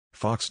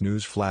Fox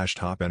News Flash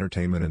top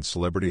entertainment and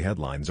celebrity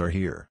headlines are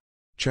here.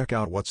 Check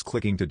out what's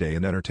clicking today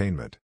in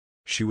entertainment.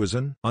 She was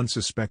an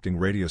unsuspecting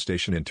radio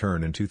station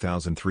intern in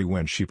 2003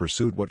 when she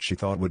pursued what she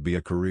thought would be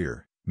a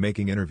career,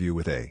 making interview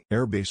with a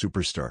Airbase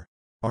superstar,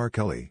 R.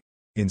 Kelly.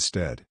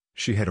 Instead,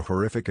 she had a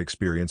horrific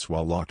experience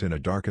while locked in a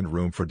darkened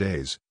room for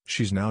days.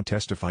 She's now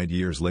testified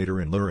years later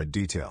in lurid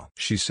detail.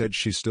 She said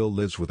she still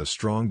lives with a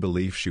strong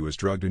belief she was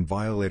drugged and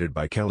violated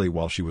by Kelly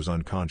while she was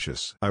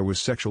unconscious. "I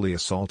was sexually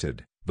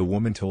assaulted," the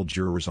woman told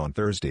jurors on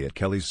Thursday at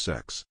Kelly's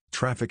sex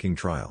trafficking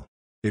trial.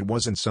 "It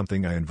wasn't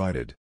something I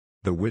invited."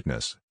 The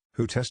witness,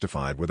 who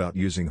testified without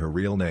using her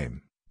real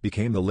name,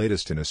 became the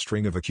latest in a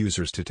string of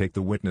accusers to take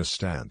the witness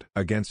stand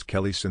against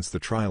Kelly since the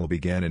trial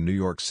began in New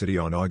York City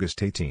on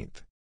August 18.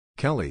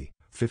 Kelly,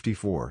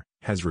 54,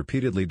 has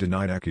repeatedly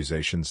denied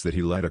accusations that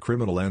he led a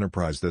criminal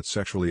enterprise that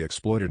sexually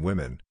exploited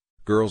women,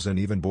 girls and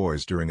even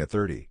boys during a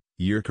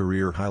 30-year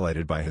career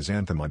highlighted by his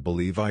anthem "I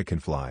Believe I Can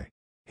Fly."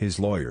 His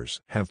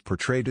lawyers have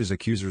portrayed his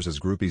accusers as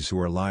groupies who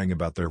are lying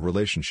about their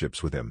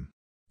relationships with him.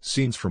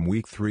 Scenes from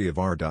Week 3 of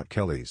R.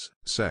 Kelly's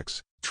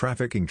sex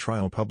trafficking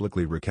trial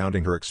publicly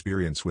recounting her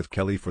experience with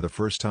Kelly for the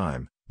first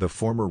time. The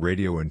former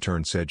radio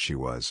intern said she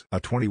was a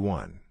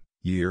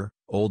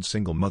 21-year-old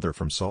single mother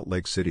from Salt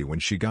Lake City when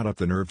she got up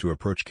the nerve to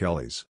approach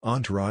Kelly's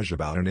entourage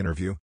about an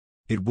interview.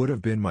 "It would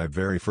have been my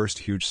very first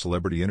huge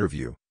celebrity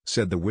interview,"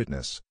 said the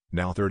witness,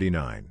 now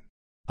 39.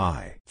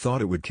 "I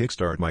thought it would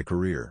kickstart my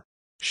career."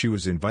 She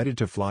was invited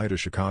to fly to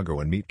Chicago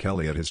and meet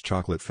Kelly at his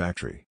Chocolate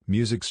Factory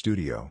music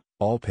studio,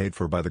 all paid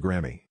for by the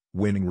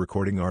Grammy-winning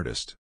recording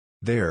artist.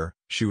 There,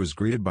 she was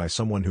greeted by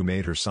someone who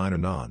made her sign a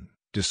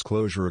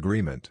non-disclosure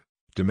agreement,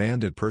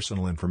 demanded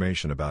personal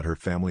information about her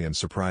family and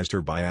surprised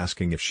her by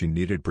asking if she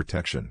needed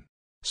protection.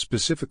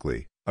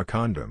 Specifically, a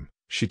condom,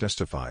 she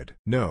testified.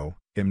 "No,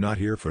 I'm not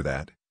here for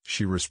that,"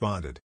 she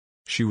responded.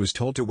 She was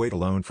told to wait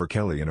alone for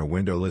Kelly in a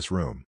windowless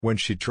room. When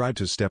she tried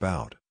to step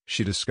out,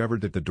 she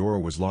discovered that the door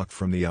was locked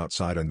from the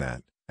outside and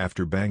that,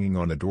 after banging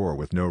on the door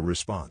with no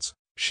response,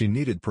 she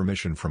needed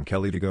permission from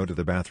Kelly to go to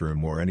the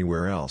bathroom or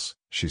anywhere else,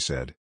 she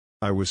said.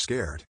 "I was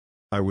scared.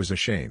 I was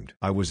ashamed.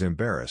 I was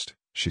embarrassed,"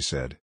 she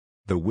said.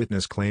 The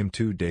witness claimed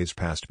 2 days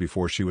passed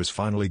before she was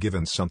finally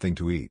given something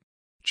to eat.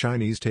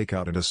 Chinese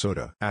takeout and a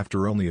soda.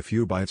 After only a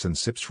few bites and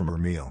sips from her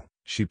meal,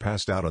 she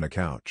passed out on a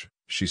couch,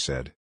 she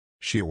said.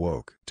 She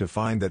awoke to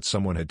find that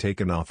someone had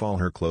taken off all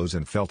her clothes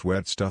and felt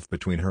wet stuff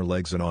between her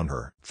legs and on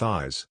her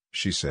thighs,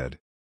 she said.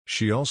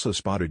 She also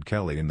spotted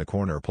Kelly in the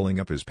corner pulling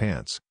up his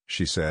pants,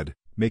 she said,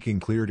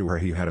 making clear to her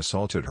he had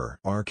assaulted her.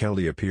 R.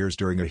 Kelly appears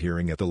during a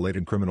hearing at the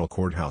Layton Criminal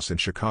Courthouse in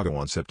Chicago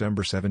on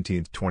September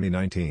 17,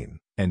 2019.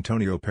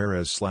 Antonio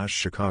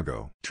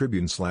Perez/Chicago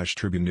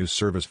Tribune/Tribune News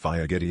Service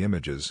via Getty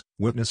Images.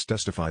 Witness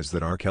testifies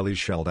that R. Kelly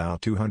shelled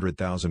out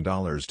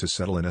 $200,000 to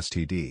settle an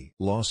STD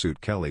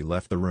lawsuit. Kelly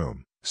left the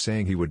room,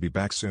 saying he would be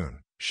back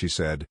soon, she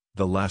said,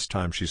 the last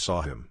time she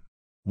saw him.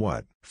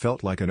 What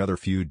felt like another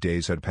few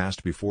days had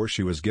passed before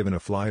she was given a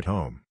flight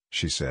home,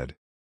 she said.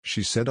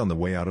 She said on the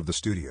way out of the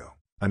studio,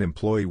 an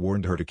employee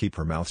warned her to keep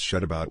her mouth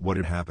shut about what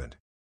had happened.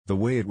 The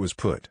way it was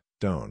put,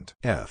 "Don't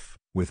F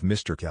with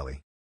Mr.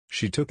 Kelly."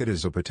 She took it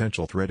as a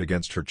potential threat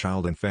against her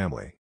child and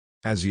family.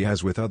 As he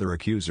has with other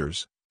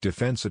accusers,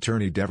 defense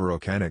attorney Deborah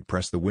Okanek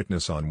pressed the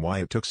witness on why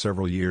it took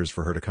several years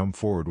for her to come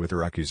forward with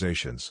her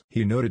accusations.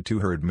 He noted to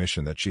her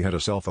admission that she had a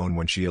cell phone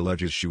when she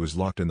alleges she was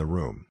locked in the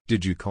room.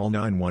 "Did you call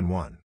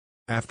 911?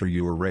 After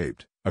you were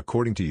raped,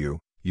 according to you,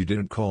 you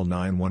didn't call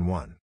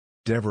 911.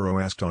 Devereaux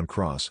asked on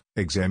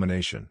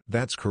cross-examination.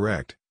 "That's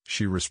correct,"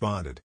 she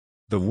responded.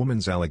 The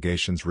woman's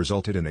allegations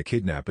resulted in a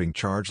kidnapping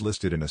charge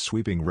listed in a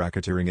sweeping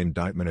racketeering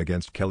indictment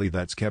against Kelly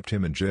that's kept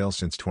him in jail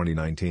since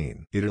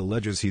 2019. It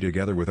alleges he,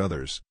 together with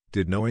others,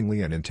 did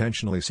knowingly and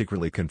intentionally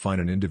secretly confine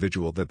an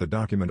individual that the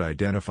document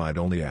identified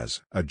only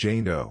as a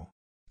Jane Doe.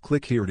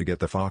 Click here to get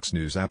the Fox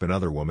News app.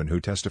 Another woman who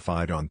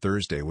testified on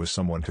Thursday was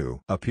someone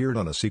who appeared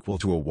on a sequel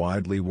to a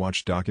widely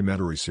watched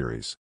documentary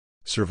series,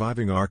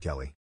 Surviving R.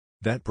 Kelly,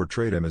 that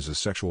portrayed him as a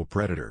sexual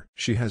predator.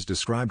 She has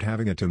described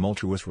having a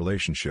tumultuous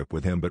relationship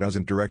with him but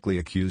hasn't directly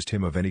accused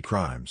him of any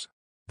crimes.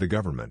 The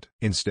government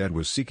instead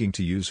was seeking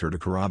to use her to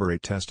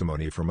corroborate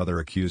testimony from other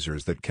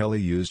accusers that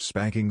Kelly used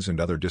spankings and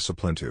other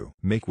discipline to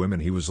make women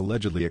he was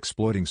allegedly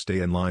exploiting stay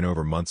in line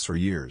over months or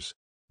years.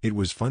 "It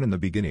was fun in the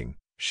beginning,"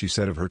 she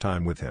said of her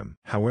time with him.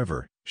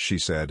 However, she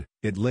said,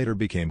 it later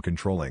became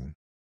controlling.